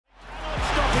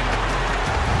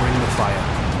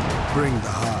Bring the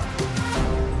heart.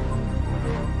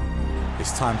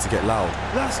 It's time to get loud.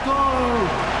 Let's go!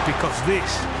 Because this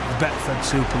is Betfred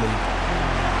Super League.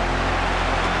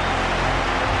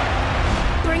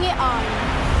 Bring it on.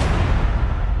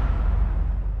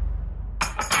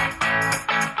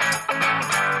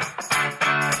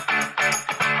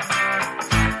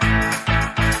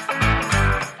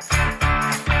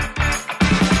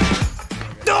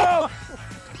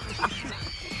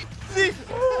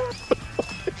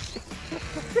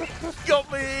 Got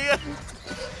me here.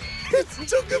 It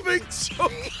took a big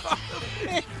chunk out of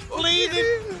me.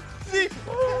 Bleeding.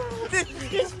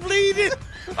 It's bleeding.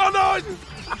 Oh no, it's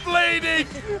bleeding.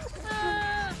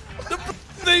 The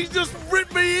thing just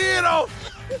ripped my ear off.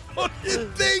 What do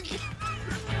you think?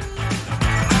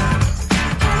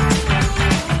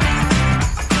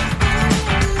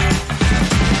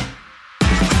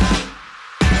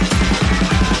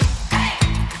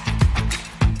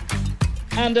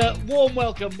 And a warm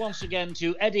welcome once again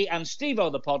to Eddie and Steve-O,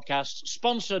 the podcast,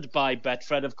 sponsored by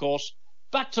Betfred, of course.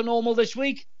 Back to normal this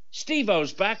week.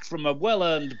 Steve-O's back from a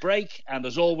well-earned break, and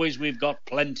as always, we've got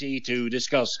plenty to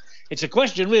discuss. It's a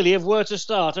question, really, of where to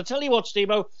start. I tell you what,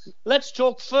 Steve-O, let's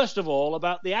talk first of all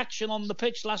about the action on the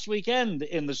pitch last weekend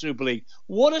in the Super League.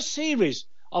 What a series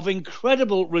of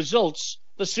incredible results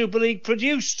the Super League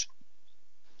produced.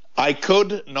 I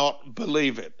could not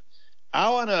believe it.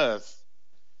 How on earth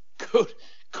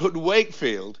could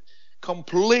Wakefield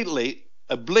completely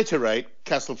obliterate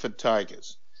Castleford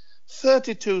Tigers?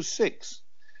 32-6.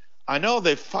 I know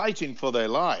they're fighting for their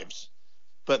lives,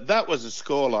 but that was a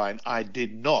scoreline I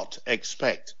did not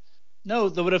expect. No,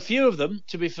 there were a few of them,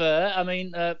 to be fair. I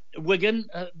mean, Wigan,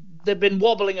 they've been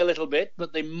wobbling a little bit,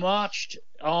 but they marched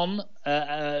on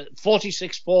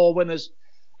 46-4 winners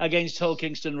against Hull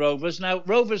Kingston Rovers. Now,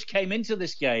 Rovers came into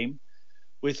this game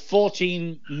with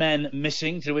 14 men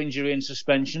missing through injury and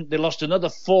suspension. They lost another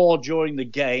 4 during the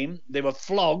game. They were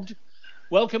flogged.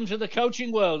 Welcome to the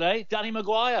coaching world, eh? Danny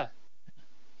Maguire.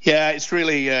 Yeah, it's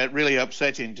really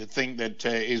upsetting to think that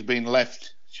he's been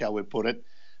left, shall we put it,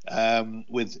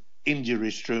 with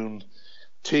injury-strewn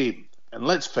team. And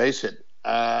let's face it,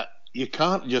 you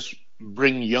can't just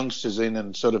bring youngsters in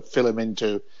and sort of fill them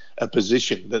into a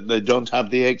position that they don't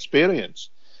have the experience.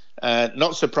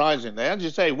 Not surprisingly, as you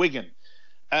say, Wigan.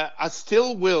 I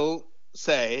still will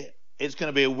say it's going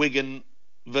to be a Wigan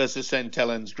versus St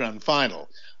Helens grand final.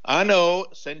 I know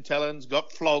St Helens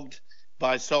got flogged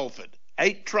by Salford.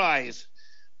 8 tries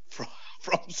from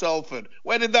Salford.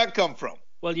 Where did that come from?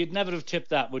 Well, you'd never have tipped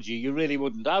that, would you? You really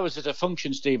wouldn't. I was at a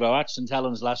function, Steve-O, at St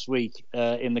Helens last week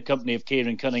in the company of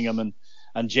Kieran Cunningham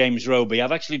and James Roby.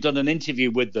 I've actually done an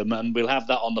interview with them, and we'll have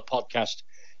that on the podcast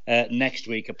next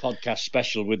week, a podcast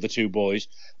special with the two boys.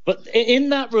 But in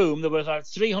that room, there were about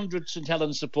 300 St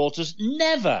Helens supporters.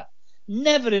 Never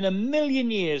in a million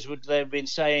years would they have been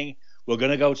saying, we're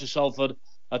going to go to Salford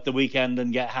at the weekend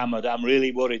and get hammered. I'm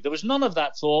really worried. There was none of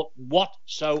that thought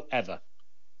whatsoever.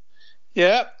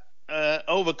 Yeah,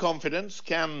 overconfidence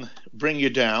can bring you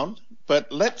down, but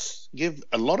let's give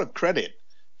a lot of credit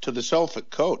to the Salford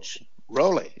coach,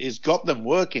 Rowley. He's got them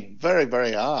working very,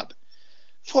 very hard.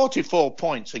 44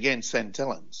 points against St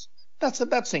Helens.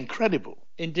 That's incredible.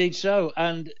 Indeed so.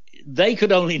 And they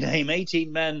could only name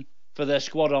 18 men for their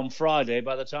squad on Friday.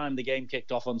 By the time the game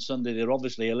kicked off on Sunday, they're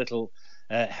obviously a little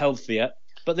healthier.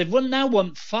 But they've now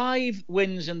won 5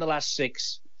 wins in the last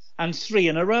 6 and 3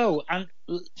 in a row. And,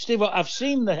 Steve, I've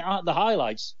seen the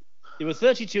highlights. They were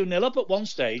 32-0 up at one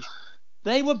stage.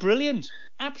 They were brilliant.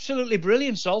 Absolutely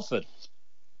brilliant, Salford.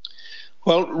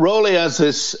 Well, Rowley has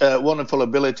this wonderful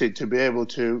ability to be able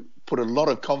to put a lot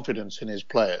of confidence in his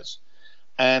players.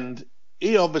 And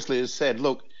he obviously has said,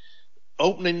 look,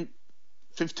 opening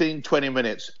 15, 20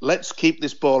 minutes, let's keep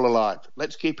this ball alive.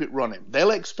 Let's keep it running.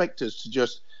 They'll expect us to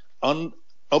just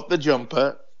up the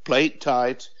jumper, play it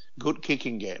tight, good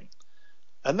kicking game.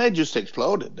 And they just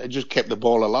exploded. They just kept the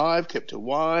ball alive, kept it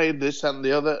wide, this and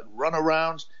the other,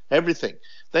 run-arounds, everything.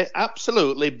 They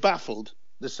absolutely baffled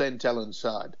the St Helens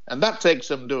side. And that takes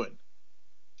some doing.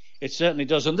 It certainly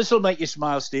does. And this will make you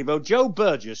smile, Steve-O. Joe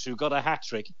Burgess, who got a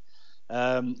hat-trick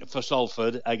for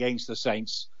Salford against the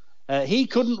Saints, he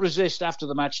couldn't resist after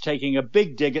the match taking a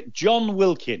big dig at John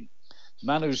Wilkin, the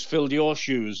man who's filled your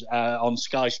shoes on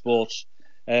Sky Sports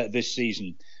this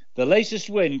season. The latest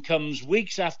win comes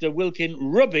weeks after Wilkin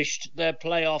rubbished their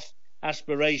playoff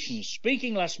aspirations.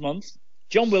 Speaking last month,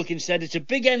 John Wilkin said it's a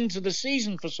big end to the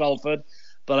season for Salford,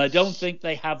 but I don't think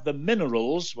they have the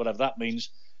minerals, whatever that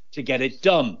means, to get it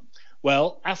done.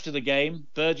 Well, after the game,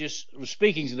 Burgess was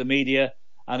speaking to the media,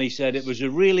 and he said it was a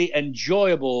really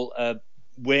enjoyable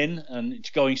win, and it's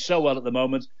going so well at the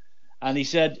moment. And he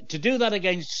said, to do that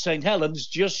against St. Helens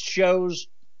just shows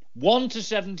 1 to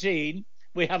 17,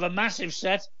 we have a massive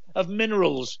set of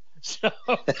minerals. So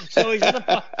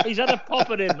he's had a pop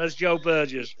at him as Joe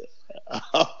Burgess.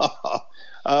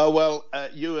 Well,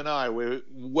 you and I were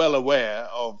well aware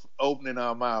of opening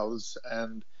our mouths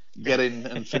and getting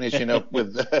and finishing up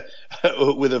with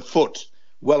a foot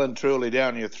well and truly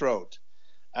down your throat.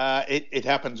 It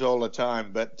happens all the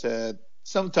time, but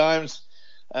sometimes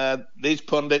these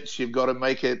pundits, you've got to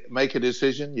make a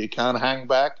decision. You can't hang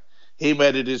back. He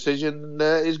made a decision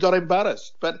and he's got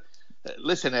embarrassed. But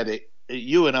listen, Eddie,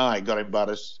 you and I got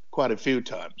embarrassed quite a few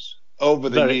times over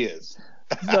the years.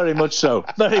 Very much so.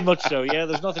 Very much so. Yeah,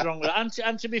 there's nothing wrong with that.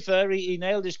 And to be fair, he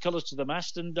nailed his colours to the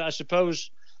mast. And I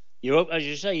suppose as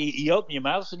you say, you open your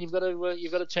mouth and you've got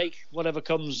to take whatever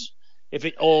comes if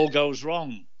it all goes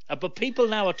wrong. But people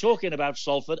now are talking about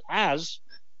Salford as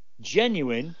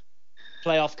genuine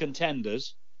playoff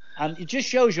contenders, and it just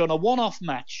shows you on a one-off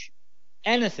match,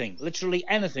 literally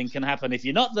anything can happen. If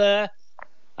you're not there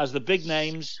as the big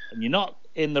names and you're not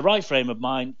in the right frame of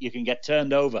mind, you can get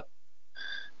turned over.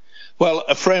 Well,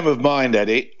 a frame of mind,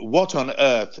 Eddie. What on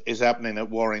earth is happening at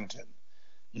Warrington?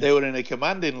 They were in a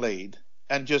commanding lead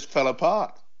and just fell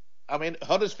apart. I mean,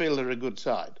 Huddersfield are a good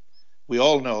side. We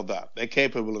all know that. They're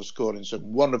capable of scoring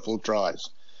some wonderful tries.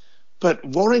 But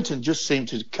Warrington just seemed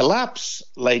to collapse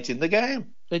late in the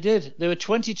game. They did. They were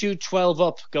 22-12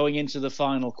 up going into the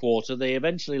final quarter. They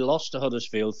eventually lost to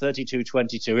Huddersfield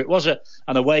 32-22. It was an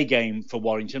away game for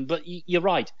Warrington, but you're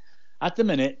right. At the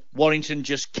minute, Warrington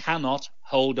just cannot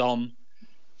hold on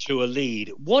to a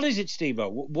lead. What is it, Steve-O?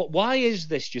 Why is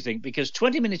this, do you think? Because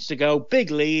 20 minutes to go, big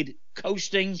lead,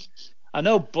 coasting. I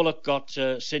know Bullock got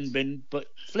sin bin, but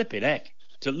flipping heck,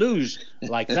 to lose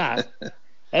like that,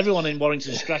 everyone in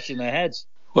Warrington scratching their heads.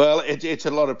 Well, it's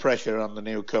a lot of pressure on the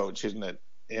new coach, isn't it?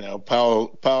 You know,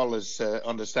 Powell is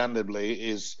understandably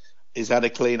is had a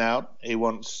clean out. He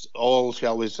wants all,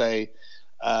 shall we say,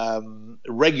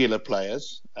 regular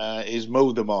players. He's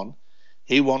moved them on.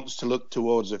 He wants to look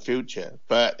towards the future,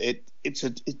 but it's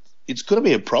going to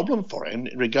be a problem for him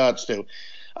in regards to.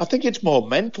 I think it's more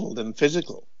mental than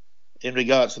physical, in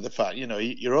regards to the fact, you know,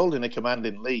 you're holding a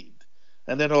commanding lead,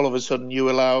 and then all of a sudden you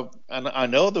allow. And I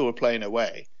know they were playing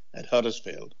away at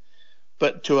Huddersfield,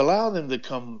 but to allow them to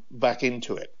come back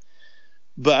into it.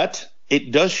 But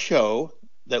it does show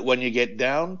that when you get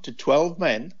down to 12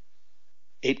 men,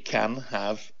 it can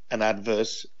have an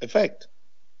adverse effect.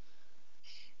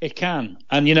 It can.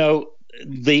 And, you know,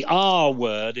 the R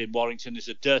word in Warrington is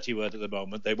a dirty word at the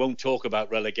moment. They won't talk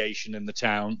about relegation in the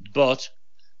town. But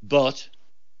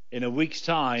in a week's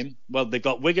time, well, they've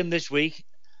got Wigan this week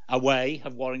away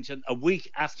of Warrington. A week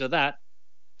after that,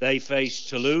 they face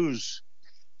Toulouse.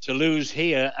 Toulouse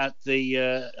here at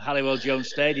the Halliwell Jones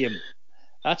Stadium.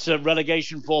 That's a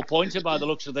relegation 4-pointer by the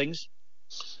looks of things.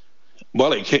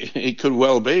 Well, it could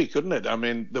well be, couldn't it? I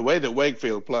mean, the way that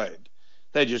Wakefield played,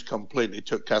 they just completely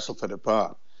took Castleford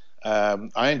apart.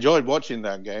 I enjoyed watching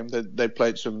that game. They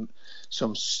played some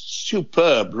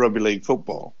superb rugby league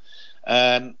football.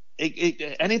 And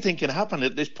anything can happen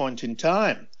at this point in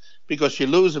time, because you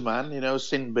lose a man, you know,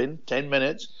 sin bin, 10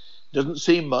 minutes. Doesn't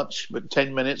seem much, but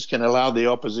 10 minutes can allow the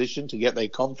opposition to get their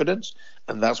confidence,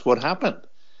 and that's what happened.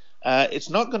 It's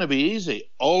not going to be easy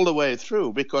all the way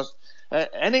through, because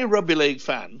any rugby league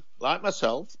fan, like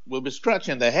myself, will be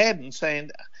scratching their head and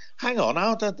saying, hang on,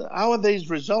 how are these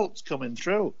results coming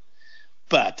through?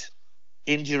 But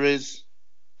injuries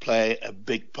play a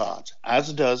big part,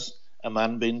 as does a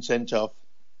man being sent off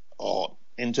or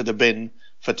into the bin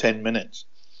for 10 minutes.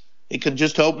 It can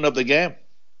just open up the game.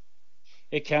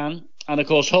 It can. And, of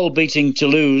course, Hull beating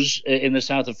Toulouse in the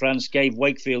south of France gave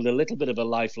Wakefield a little bit of a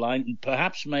lifeline and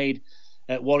perhaps made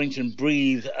Warrington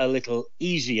breathe a little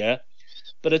easier.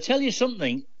 But I tell you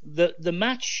something, the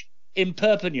match in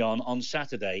Perpignan on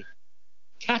Saturday,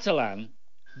 Catalan,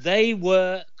 they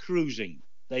were cruising.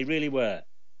 They really were.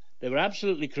 They were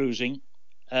absolutely cruising.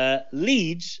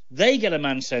 Leeds, they get a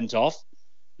man sent off.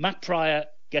 Matt Pryor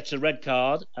gets a red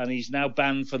card, and he's now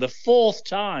banned for the 4th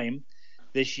time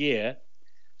this year.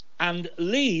 And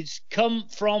Leeds come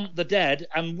from the dead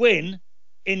and win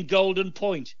in Golden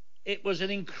Point. It was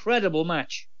an incredible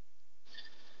match.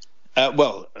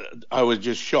 Well, I was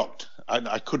just shocked.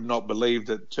 I could not believe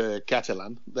that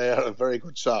Catalan, they are a very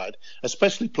good side,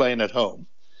 especially playing at home.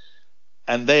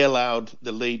 And they allowed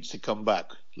the Leeds to come back.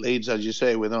 Leeds, as you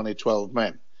say, with only 12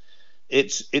 men.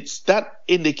 It's that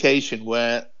indication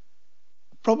where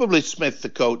probably Smith, the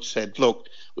coach, said, look,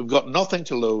 we've got nothing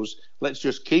to lose. Let's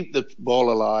just keep the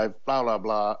ball alive, blah, blah,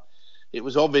 blah. It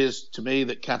was obvious to me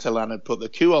that Catalan had put the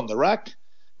cue on the rack.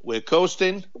 We're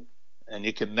coasting. and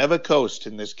you can never coast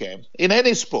in this game, in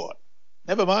any sport.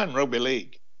 Never mind rugby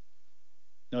league.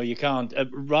 No, you can't.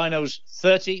 Rhinos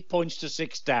 30 points to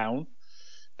 6 down.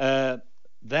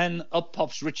 Then up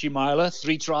pops Richie Myler,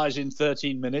 3 tries in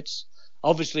 13 minutes.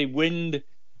 Obviously, wind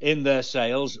in their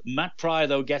sails. Matt Pryor,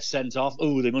 though, gets sent off.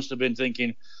 Ooh, they must have been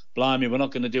thinking, blimey, we're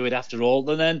not going to do it after all.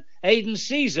 And then Aidan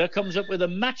Caesar comes up with a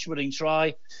match-winning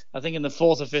try, I think in the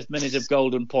 4th or 5th minute of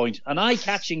Golden Point. An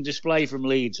eye-catching display from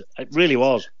Leeds. It really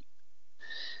was.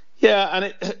 Yeah,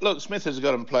 and look, Smith has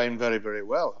got them playing very, very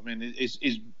well. I mean,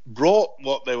 he's brought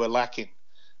what they were lacking,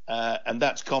 and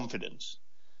that's confidence.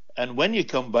 And when you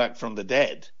come back from the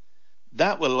dead,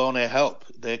 that will only help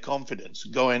their confidence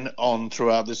going on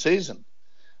throughout the season.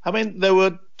 I mean, there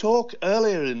were talk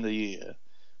earlier in the year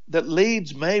that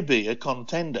Leeds may be a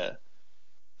contender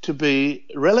to be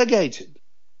relegated.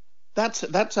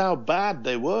 That's how bad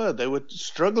they were. They were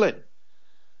struggling.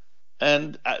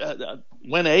 And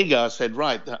when Agar said,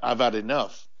 right, I've had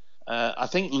enough, I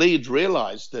think Leeds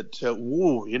realised that,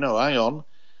 hang on,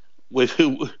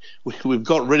 we've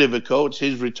got rid of a coach,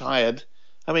 he's retired.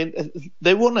 I mean,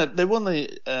 they won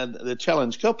the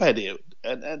Challenge Cup, Eddie,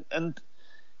 and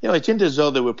it isn't as though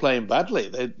they were playing badly.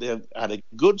 They had a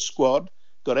good squad,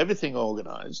 got everything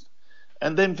organised,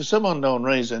 and then for some unknown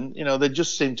reason, they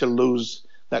just seemed to lose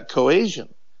that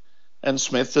cohesion. And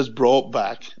Smith has brought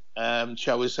back,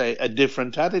 shall we say, a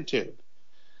different attitude.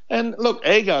 And look,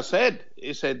 Agar said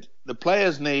the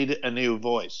players need a new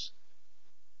voice.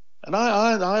 And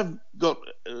I've got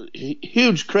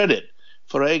huge credit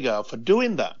for Agar for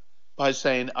doing that by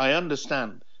saying, I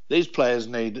understand these players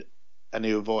need a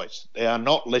new voice. They are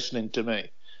not listening to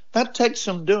me. That takes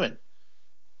some doing.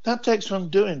 That takes some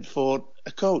doing for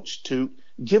a coach to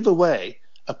give away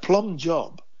a plum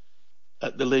job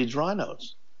at the Leeds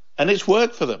Rhinos. And it's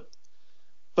worked for them.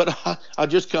 But I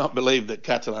just can't believe that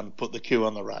Catalan put the cue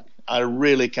on the rack. I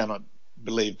really cannot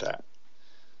believe that.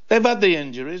 They've had the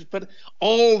injuries, but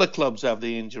all the clubs have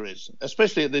the injuries,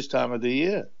 especially at this time of the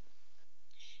year.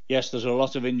 Yes, there's a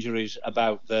lot of injuries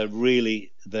about. There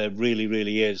really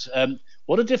is.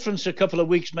 What a difference a couple of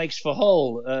weeks makes for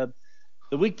Hull.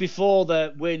 The week before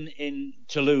their win in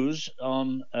Toulouse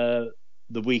on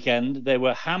the weekend, they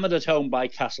were hammered at home by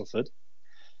Castleford.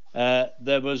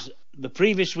 There was the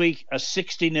previous week a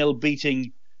 60-0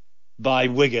 beating by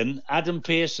Wigan. Adam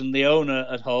Pearson, the owner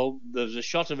at home, there was a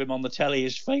shot of him on the telly.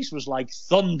 His face was like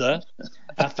thunder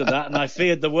after that, and I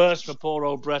feared the worst for poor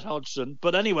old Brett Hodgson.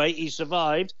 But anyway, he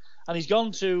survived, and he's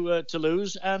gone to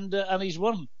Toulouse, and he's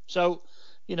won. So,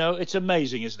 it's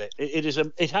amazing, isn't it?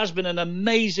 It has been an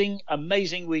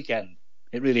amazing weekend.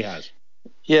 It really has.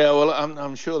 Yeah, well,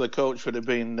 I'm sure the coach would have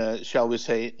been, shall we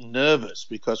say, nervous,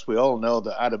 because we all know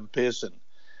that Adam Pearson,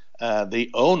 the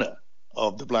owner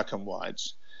of the Black and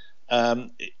Whites,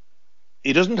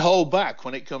 he doesn't hold back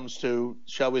when it comes to,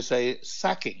 shall we say,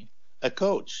 sacking a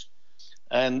coach.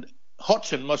 And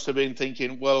Hodgson must have been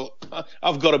thinking, well,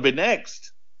 I've got to be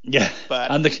next. Yeah,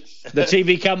 but and the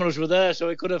TV cameras were there, so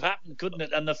it could have happened, couldn't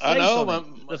it? And the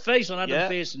face on Adam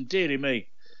Pearson, dearie me,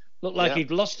 looked like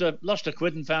he'd lost a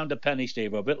quid and found a penny,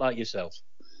 Steve, a bit like yourself.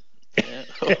 Yeah.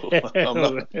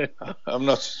 I'm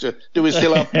not sure. Do we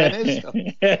still have pennies?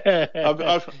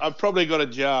 I've probably got a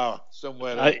jar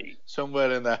somewhere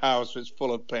in the house that's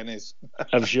full of pennies.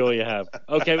 I'm sure you have.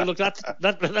 Okay, well, look, that's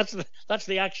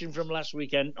the action from last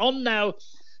weekend. On now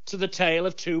to the tale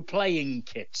of 2 playing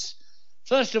kits.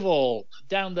 First of all,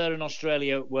 down there in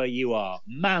Australia where you are,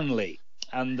 Manly,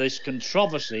 and this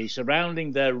controversy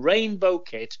surrounding their rainbow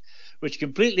kit, which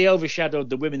completely overshadowed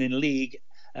the Women in League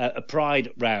a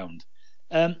Pride round.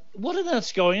 What on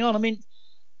earth's going on? I mean,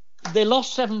 they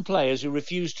lost 7 players who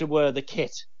refused to wear the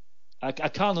kit. I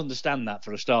can't understand that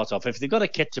for a start off. If they've got a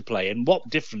kit to play in, what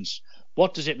difference?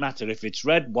 What does it matter if it's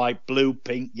red, white, blue,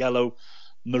 pink, yellow,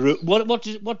 maroon?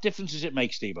 What difference does it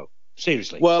make, Steve-O?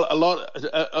 Seriously. Well, a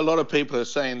lot of people are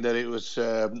saying that it was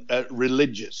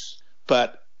religious,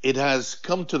 but it has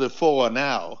come to the fore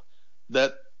now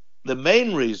that the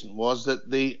main reason was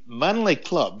that the Manly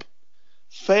club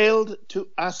failed to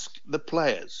ask the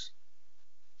players,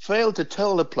 failed to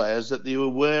tell the players that they were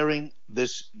wearing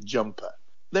this jumper.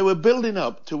 They were building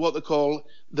up to what they call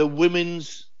the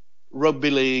Women's Rugby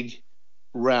League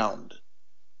round.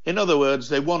 In other words,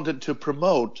 they wanted to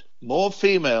promote more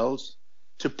females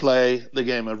to play the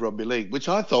game of rugby league, which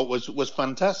I thought was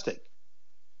fantastic.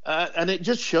 And it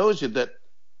just shows you that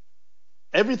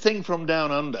everything from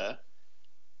down under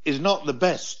is not the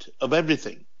best of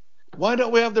everything. Why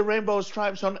don't we have the rainbow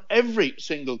stripes on every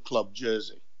single club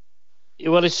jersey?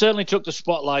 Well, it certainly took the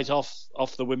spotlight off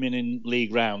the Women in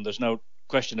League round. There's no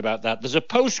question about that. There's a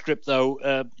postscript,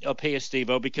 though, up here,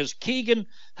 Steve-O, because Keegan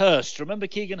Hurst, remember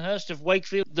Keegan Hurst of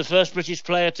Wakefield, the first British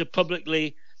player to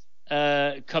publicly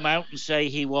come out and say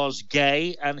he was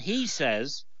gay, and he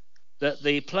says that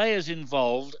the players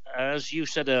involved, as you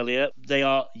said earlier, they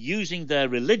are using their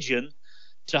religion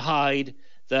to hide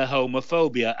their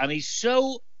homophobia. And he's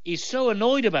so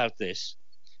annoyed about this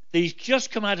that he's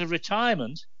just come out of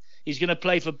retirement. He's going to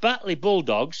play for Batley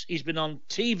Bulldogs. He's been on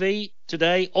TV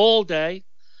today, all day,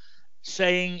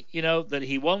 saying, that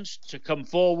he wants to come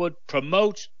forward,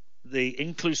 promote the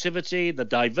inclusivity, the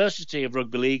diversity of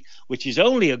rugby league, which is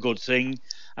only a good thing.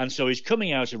 And so he's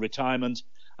coming out of retirement,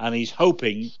 and he's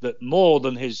hoping that more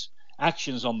than his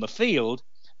actions on the field,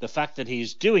 the fact that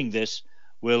he's doing this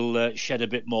will shed a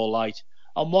bit more light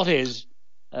on what is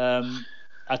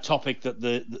a topic that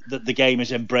the game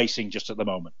is embracing just at the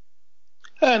moment.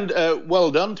 And well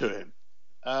done to him.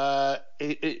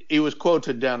 He was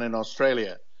quoted down in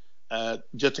Australia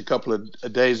just a couple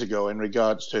of days ago in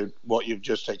regards to what you've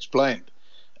just explained.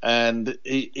 And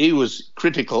he was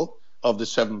critical of the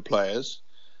 7 players.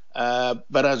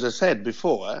 But as I said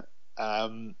before,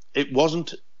 it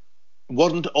wasn't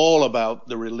all about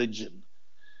the religion.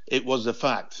 It was the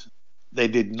fact they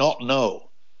did not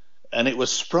know, and it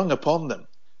was sprung upon them.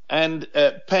 And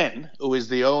Penn, who is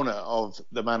the owner of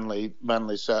the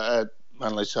Manly side,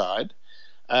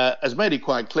 has made it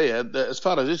quite clear that as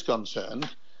far as he's concerned,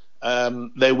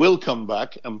 they will come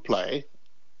back and play.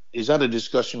 He's had a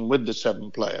discussion with the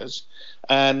 7 players,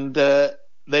 and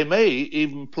they may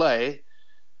even play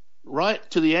right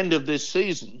to the end of this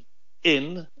season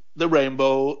in the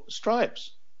rainbow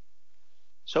stripes.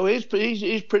 So he's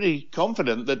pretty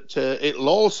confident that it'll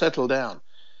all settle down.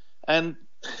 And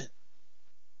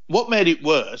what made it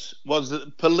worse was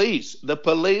that the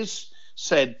police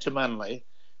said to Manly,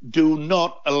 do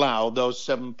not allow those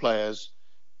 7 players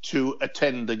to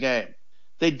attend the game.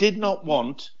 They did not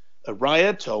want a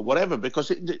riot or whatever,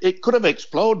 because it could have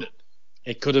exploded.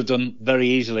 It could have done very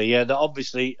easily. Yeah,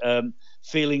 obviously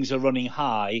feelings are running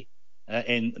high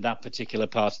in that particular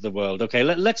part of the world. Okay,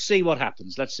 let's see what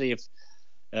happens. Let's see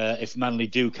if Manly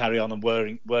do carry on and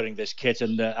wearing this kit,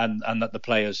 and that the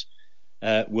players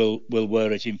will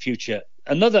wear it in future.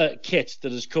 Another kit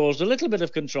that has caused a little bit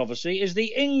of controversy is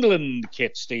the England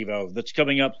kit, Steve-O, that's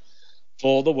coming up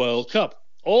for the World Cup.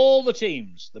 All the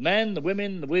teams, the men, the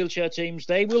women, the wheelchair teams,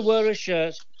 they will wear a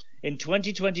shirt in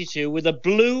 2022 with a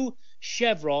blue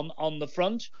chevron on the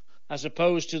front, as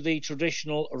opposed to the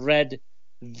traditional red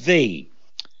V.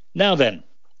 Now then,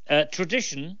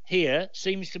 tradition here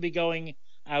seems to be going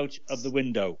out of the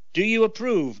window. Do you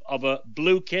approve of a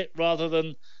blue kit rather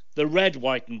than the red,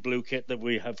 white and blue kit that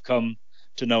we have come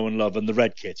to know and love, and the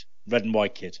red and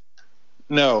white kit?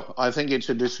 No, I think it's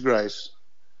a disgrace.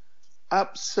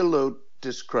 Absolute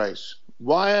disgrace.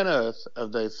 Why on earth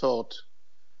have they thought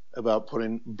about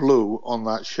putting blue on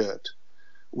that shirt?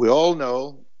 We all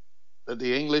know that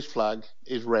the English flag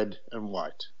is red and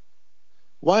white.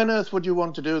 Why on earth would you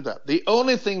want to do that? The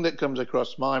only thing that comes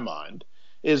across my mind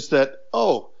is that,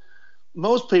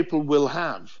 most people will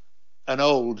have an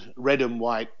old red and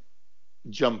white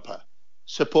jumper,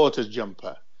 supporters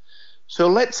jumper. So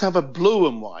let's have a blue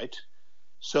and white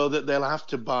so that they'll have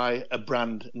to buy a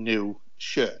brand new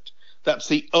shirt. That's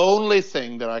the only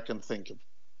thing that I can think of.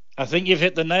 I think you've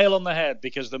hit the nail on the head,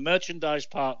 because the merchandise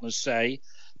partners say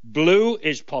blue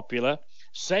is popular,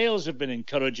 sales have been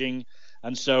encouraging,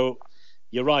 and so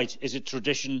you're right. Is it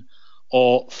tradition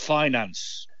or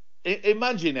finance?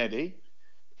 Imagine, Eddie,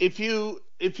 if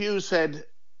you said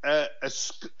a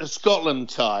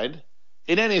Scotland side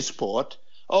in any sport,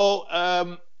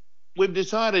 we've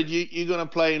decided you're going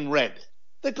to play in red.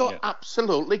 They got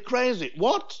absolutely crazy.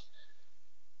 What?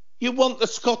 You want the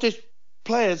Scottish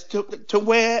players to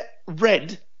wear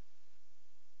red?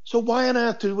 So why on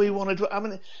earth do we want to do it? I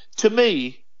mean, to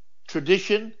me,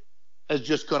 tradition has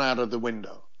just gone out of the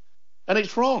window. And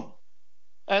it's wrong.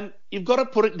 And you've got to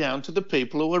put it down to the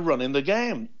people who are running the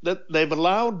game, that they've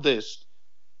allowed this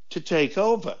to take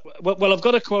over. Well, I've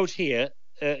got a quote here.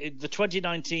 The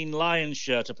 2019 Lions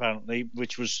shirt, apparently,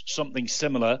 which was something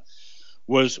similar,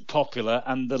 was popular.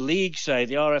 And the league say,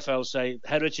 the RFL say,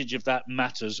 heritage of that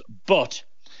matters. But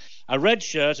a red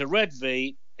shirt, a red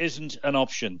V, isn't an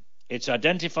option. It's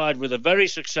identified with a very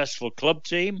successful club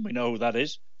team. We know who that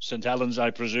is. St Helens,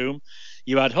 I presume.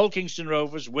 You had Hulkingston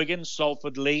Rovers, Wigan,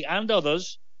 Salford, Leigh, and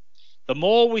others. The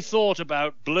more we thought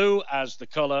about blue as the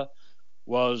colour,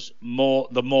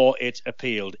 the more it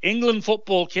appealed. England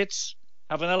football kits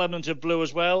have an element of blue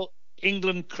as well.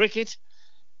 England cricket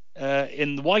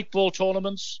in the white ball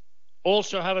tournaments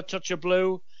also have a touch of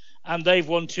blue. and they've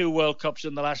won 2 World Cups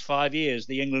in the last 5 years,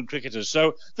 the England cricketers.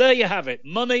 So there you have it.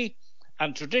 Money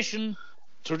and tradition.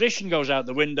 Tradition goes out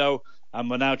the window, and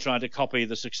we're now trying to copy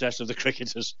the success of the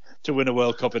cricketers to win a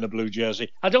World Cup in a blue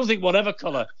jersey. I don't think whatever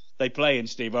colour they play in,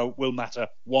 Steve-O, will matter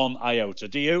one iota.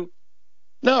 Do you?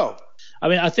 No. I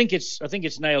mean, I think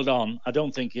it's nailed on. I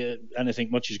don't think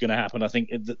anything much is going to happen. I think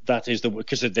that is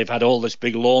because they've had all this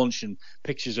big launch and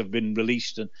pictures have been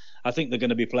released, and I think they're going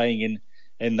to be playing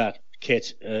in that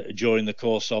kit during the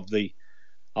course of the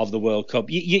World Cup.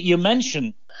 You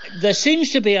mentioned there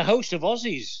seems to be a host of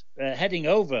Aussies heading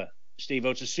over,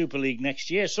 Steve-O, to Super League next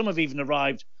year. Some have even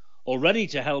arrived already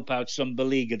to help out some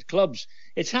beleaguered clubs.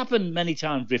 It's happened many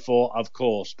times before, of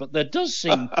course, but there does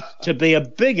seem to be a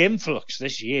big influx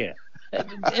this year.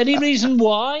 Any reason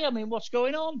why? I mean, what's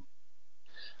going on?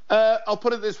 I'll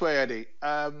put it this way, Eddie.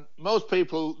 Most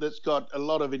people that's got a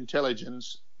lot of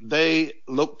intelligence, they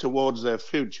look towards their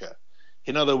future.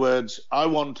 In other words, I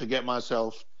want to get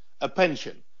myself a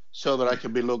pension so that I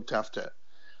can be looked after.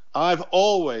 I've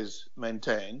always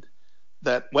maintained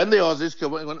that when the Aussies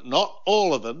come, not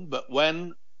all of them, but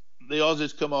when the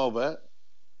Aussies come over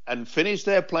and finish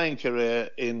their playing career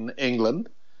in England,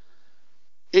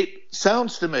 it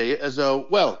sounds to me as though,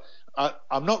 well,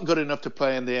 I'm not good enough to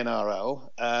play in the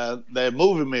NRL. They're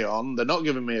moving me on. They're not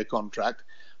giving me a contract.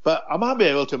 But I might be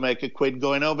able to make a quid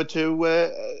going over to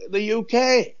the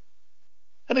UK.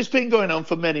 And it's been going on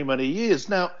for many, many years.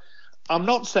 Now, I'm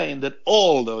not saying that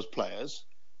all those players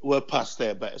were past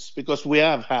their best, because we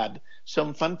have had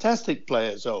some fantastic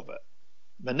players over.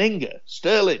 Meninga,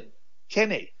 Sterling,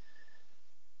 Kenny.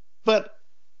 But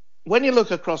when you look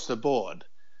across the board,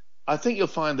 I think you'll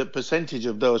find that percentage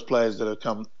of those players that have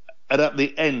come are at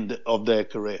the end of their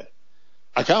career.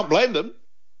 I can't blame them.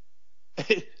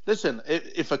 Listen,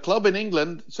 if a club in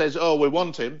England says, oh, we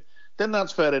want him, then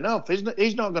that's fair enough.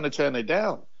 He's not going to turn it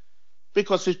down,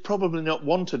 because he's probably not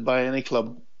wanted by any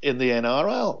club in the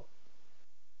NRL.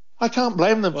 I can't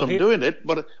blame them from doing it,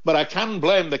 but I can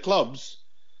blame the clubs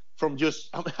from just...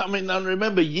 I mean, I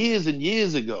remember years and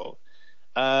years ago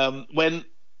when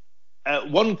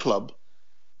one club,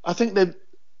 I think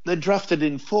they drafted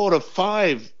in 4 or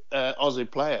 5 Aussie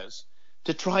players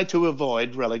to try to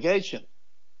avoid relegation.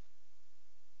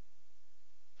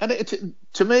 And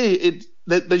to me,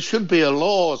 there should be a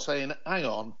law saying, hang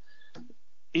on,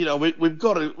 you know, we've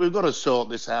got to sort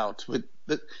this out.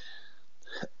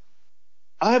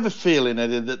 I have a feeling,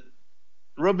 Eddie, that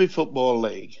Rugby Football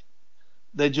League,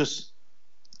 they just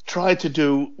try to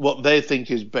do what they think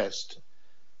is best.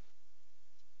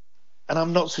 And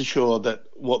I'm not so sure that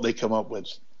what they come up with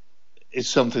is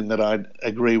something that I'd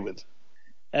agree with.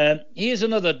 Here's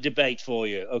another debate for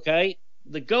you, okay?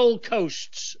 The Gold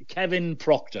Coast's Kevin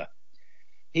Proctor.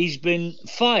 He's been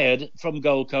fired from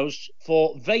Gold Coast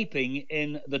for vaping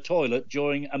in the toilet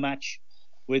during a match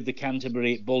with the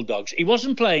Canterbury Bulldogs. He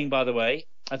wasn't playing, by the way.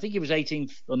 I think he was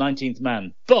 18th or 19th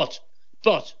man. But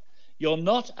you're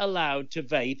not allowed to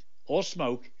vape or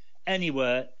smoke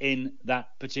anywhere in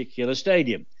that particular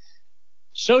stadium.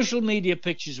 Social media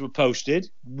pictures were posted.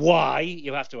 Why,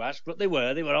 you have to ask, but they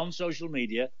were on social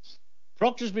media.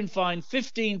 Proctor's been fined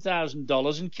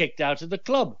 $15,000 and kicked out of the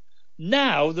club.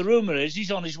 Now the rumour is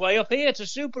he's on his way up here to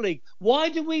Super League. Why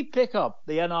do we pick up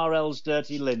the NRL's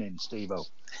dirty linen, Steve-O,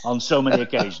 on so many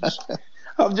occasions?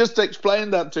 I've just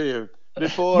explained that to you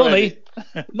before.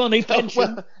 Money,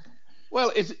 pension.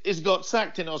 Well, it's got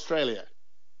sacked in Australia.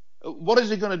 What is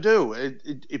he going to do?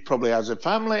 He probably has a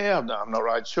family. I'm not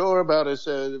right sure about his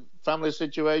family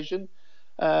situation.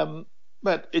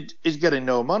 But he's getting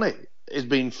no money. He's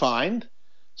been fined.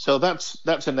 So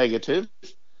that's a negative.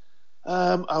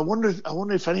 I wonder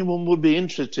if anyone would be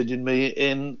interested in me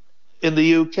in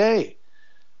the UK.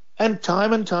 And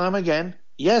time again,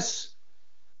 yes,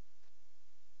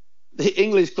 the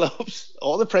English clubs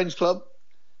or the French club,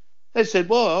 they said,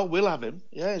 well, we'll have him.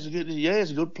 Yeah, he's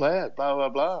a good player, blah, blah,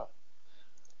 blah.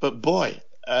 But boy,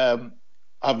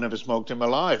 I've never smoked in my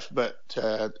life, but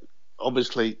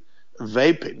obviously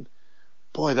vaping,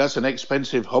 boy, that's an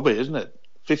expensive hobby, isn't it?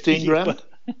 15 grand?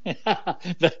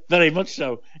 Very much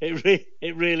so.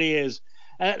 It really is.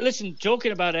 Listen,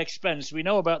 talking about expense, we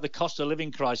know about the cost of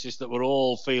living crisis that we're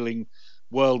all feeling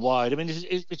worldwide. I mean,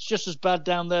 it's just as bad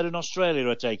down there in Australia,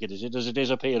 I take it, is it, as it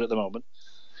is up here at the moment?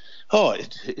 Oh,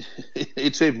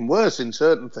 it's even worse in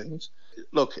certain things.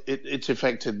 Look, it's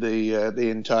affected the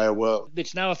entire world.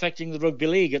 It's now affecting the rugby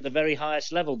league at the very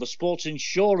highest level. The sports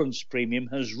insurance premium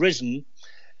has risen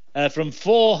from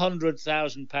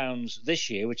 £400,000 this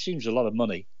year, which seems a lot of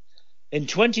money. In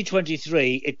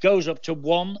 2023, it goes up to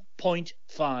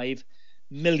 1.5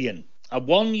 million. a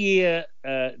 1 year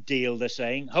deal, they're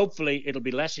saying. Hopefully it'll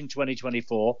be less in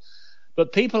 2024.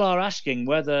 But people are asking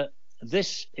whether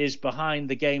this is behind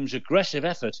the game's aggressive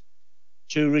effort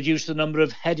to reduce the number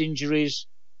of head injuries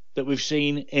that we've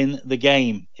seen in the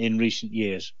game in recent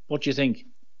years. What do you think?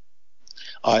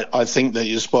 I think that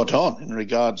you're spot on in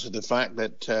regards to the fact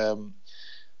that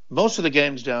most of the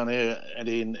games down here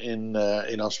in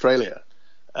Australia,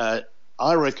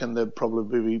 I reckon there'd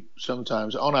probably be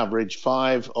sometimes, on average,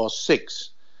 5 or 6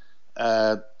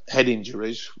 head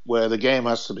injuries where the game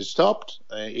has to be stopped.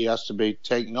 He has to be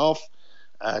taken off,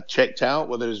 checked out,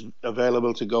 whether he's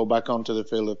available to go back onto the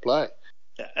field of play.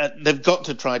 They've got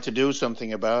to try to do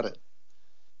something about it.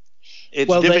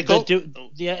 It's difficult.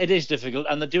 Yeah, it is difficult,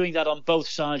 and they're doing that on both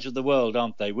sides of the world,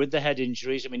 aren't they? With the head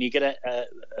injuries, I mean, you get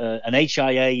an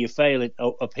HIA, you fail it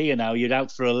up here now, you're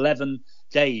out for 11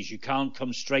 days. You can't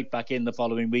come straight back in the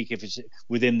following week if it's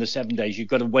within the 7 days. You've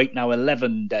got to wait now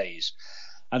 11 days.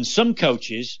 And some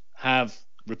coaches have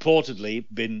reportedly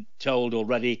been told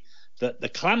already that the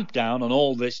clampdown on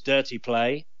all this dirty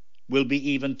play will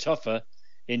be even tougher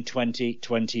in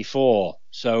 2024.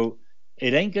 So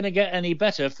it ain't going to get any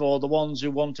better for the ones who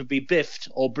want to be biffed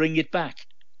or bring it back.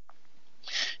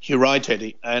 You're right,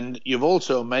 Eddie. And you've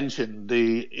also mentioned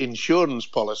the insurance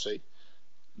policy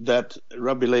that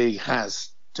Rugby League has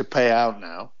to pay out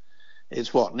now.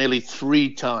 It's nearly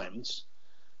 3 times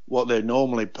what they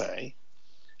normally pay.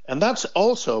 And that's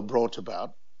also brought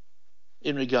about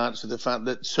in regards to the fact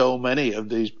that so many of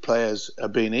these players are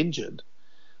being injured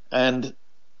and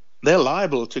they're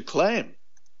liable to claim,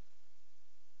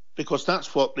 because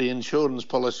that's what the insurance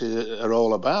policy are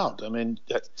all about. I mean,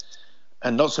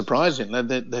 and not surprisingly,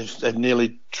 they've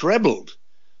nearly trebled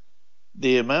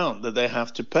the amount that they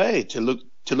have to pay to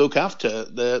look after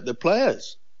the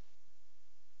players.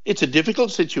 It's a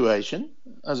difficult situation,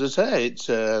 as I say. It's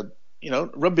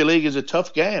rugby league is a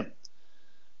tough game.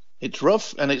 It's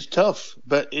rough and it's tough,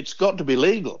 but it's got to be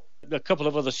legal. A couple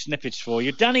of other snippets for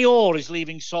you. Danny Orr is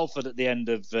leaving Salford at the end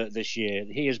of this year.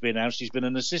 He has been announced. He's been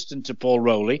an assistant to Paul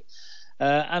Rowley.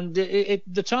 And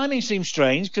the timing seems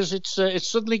strange because it's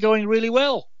suddenly going really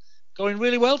well. Going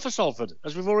really well for Salford,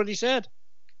 as we've already said.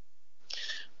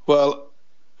 Well,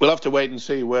 we'll have to wait and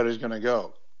see where he's going to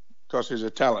go, because he's a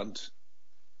talent.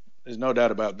 There's no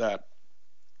doubt about that.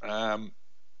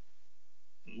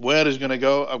 Where he's going to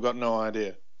go, I've got no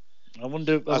idea. I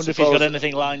wonder if he's got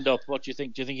anything lined up. What do you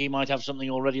think? Do you think he might have something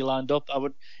already lined up? I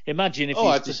would imagine if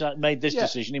he's made this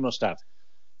decision, he must have.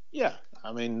 Yeah,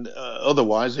 I mean,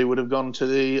 otherwise he would have gone to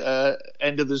the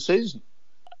end of the season.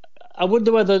 I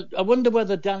wonder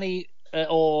whether Danny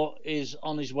Orr is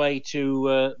on his way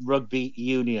to rugby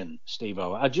union,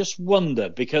 Steve-O. I just wonder,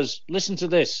 because listen to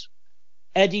this.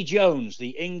 Eddie Jones,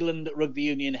 the England rugby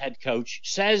union head coach,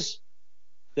 says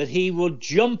that he would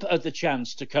jump at the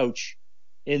chance to coach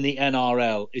in the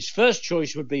NRL. His first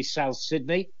choice would be South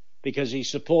Sydney, because he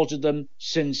supported them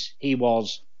since he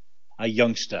was a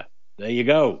youngster. There you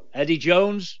go. Eddie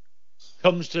Jones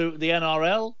comes to the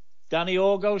NRL. Danny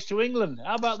Orr goes to England.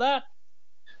 How about that?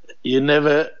 You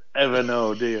never, ever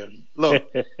know, do you? Look,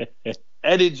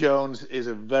 Eddie Jones is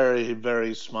a very,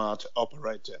 very smart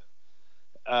operator.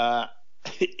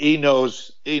 He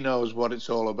knows what it's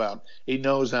all about. He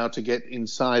knows how to get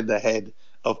inside the head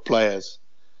of players.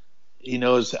 He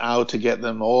knows how to get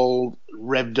them all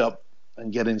revved up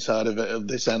and get inside of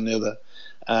this and the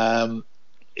other.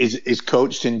 He's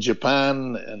coached in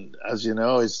Japan, and as you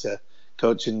know, he's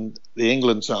coaching the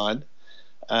England side.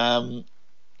 And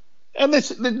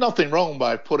there's nothing wrong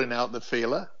by putting out the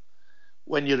feeler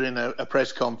when you're in a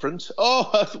press conference.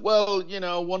 Oh, well,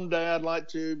 one day I'd like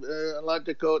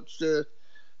to coach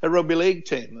a rugby league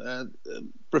team,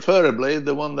 preferably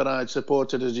the one that I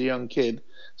supported as a young kid,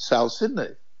 South Sydney.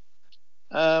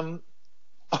 On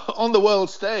the world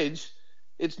stage,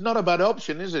 it's not a bad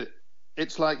option, is it?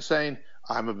 It's like saying,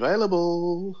 I'm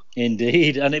available.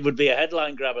 Indeed, and it would be a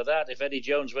headline grabber that if Eddie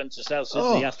Jones went to South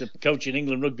Sydney after coaching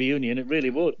England Rugby Union. It really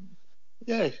would.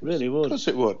 Yeah, it really would. Of course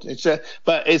it would.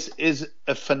 But is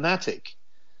a fanatic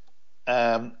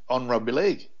on rugby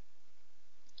league,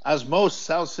 as most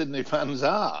South Sydney fans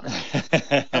are.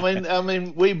 I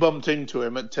mean, we bumped into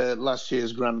him at last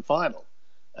year's grand final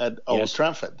at Old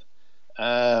Trafford.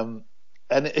 And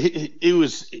he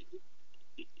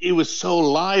was so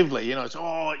lively, it's,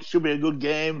 it should be a good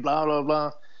game, blah,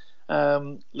 blah,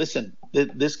 blah. Listen,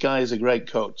 this guy is a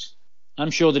great coach. I'm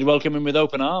sure they'd welcome him with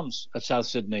open arms at South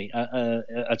Sydney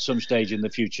at some stage in the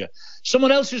future.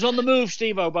 Someone else who's on the move,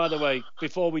 Steve-O, by the way,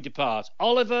 before we depart,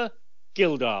 Oliver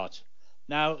Gildart.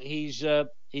 Now, he's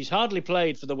hardly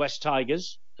played for the West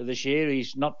Tigers this year.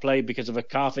 He's not played because of a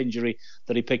calf injury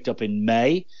that he picked up in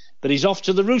May. But he's off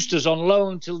to the Roosters on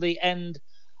loan till the end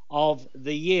of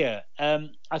the year.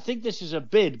 I think this is a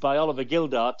bid by Oliver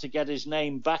Gildart to get his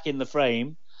name back in the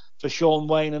frame for Shaun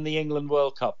Wane and the England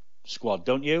World Cup squad,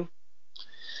 don't you?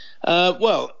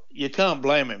 Well, you can't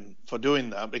blame him for doing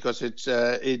that because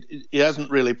he hasn't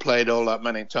really played all that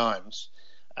many times.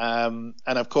 And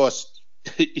of course,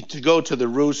 to go to the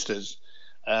Roosters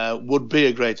would be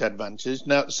a great advantage.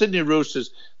 Now, Sydney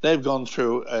Roosters, they've gone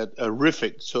through a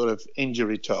horrific sort of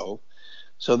injury toll.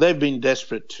 So they've been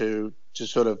desperate to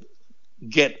sort of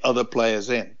get other players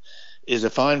in. He's a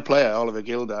fine player, Oliver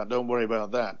Gildart, don't worry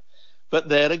about that. But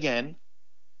there again,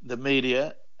 the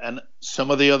media and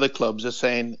some of the other clubs are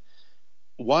saying,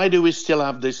 why do we still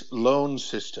have this loan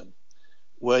system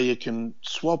where you can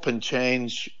swap and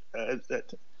change?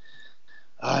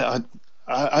 I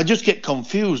just get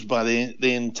confused by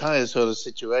the entire sort of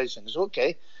situation. It's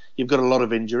okay, you've got a lot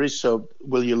of injuries, so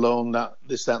will you loan that,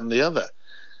 this, that, and the other?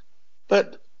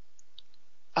 But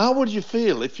how would you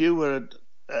feel if you were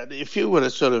a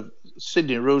sort of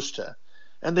Sydney Rooster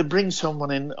and they bring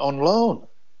someone in on loan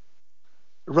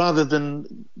rather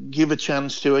than give a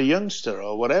chance to a youngster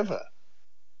or whatever?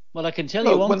 Well, I can tell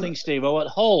you one thing, Steve-O. At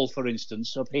Hull, for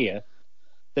instance, up here,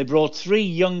 they brought 3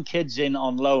 young kids in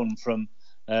on loan from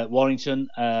Warrington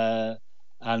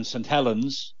and St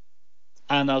Helens.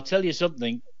 And I'll tell you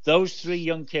something, those 3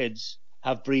 young kids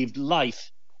have breathed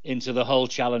life into the Hull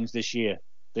Challenge this year.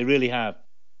 They really have.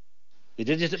 They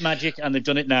did it at Magic and they've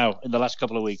done it now in the last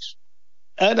couple of weeks.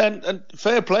 And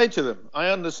fair play to them. I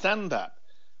understand that.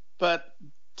 But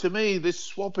to me, this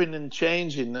swapping and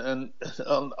changing and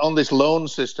on this loan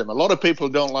system, a lot of people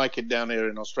don't like it down here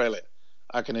in Australia.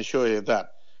 I can assure you of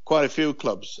that. Quite a few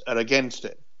clubs are against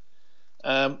it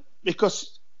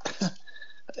because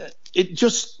it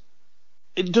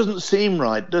doesn't seem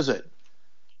right, does it?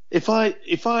 If I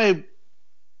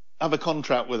have a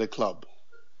contract with a club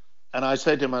and I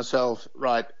say to myself,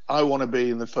 right, I want to be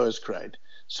in the first grade.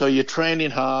 So you're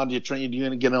training hard, you're going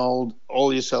to get all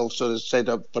yourself sort of set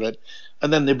up for it,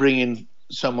 and then they bring in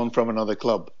someone from another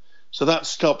club. So that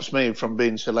stops me from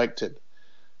being selected.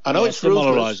 I know it's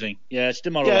demoralising. Yeah, it's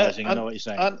demoralising. I know what you're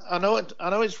saying. I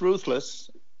know it's ruthless,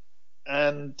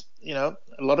 and a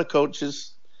lot of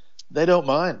coaches, they don't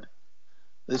mind.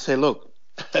 They say, look,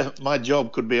 my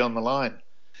job could be on the line.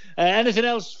 Anything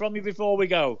else from you before we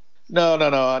go? No.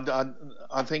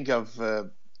 I think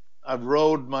I've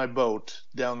rowed my boat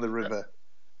down the river.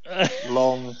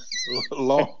 long.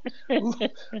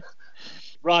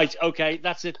 Right, okay,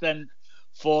 that's it then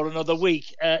for another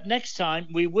week. Next time,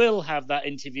 we will have that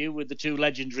interview with the 2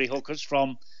 legendary hookers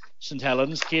from St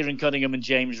Helens, Kieran Cunningham and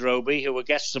James Roby, who were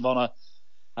guests of honour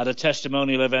at a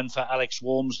testimonial event for Alex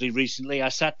Walmsley recently. I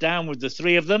sat down with the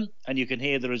 3 of them, and you can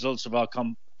hear the results of our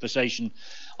conversation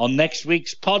on next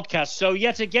week's podcast. So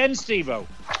yet again, Steve-O,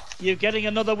 you're getting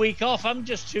another week off. I'm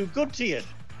just too good to you.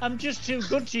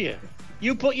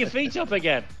 You put your feet up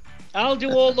again. I'll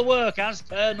do all the work as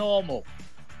per normal.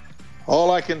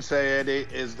 All I can say, Eddie,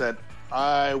 is that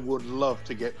I would love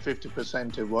to get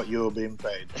 50% of what you're being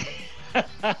paid.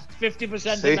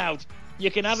 50% and out.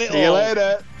 You can have it all. See you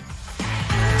later.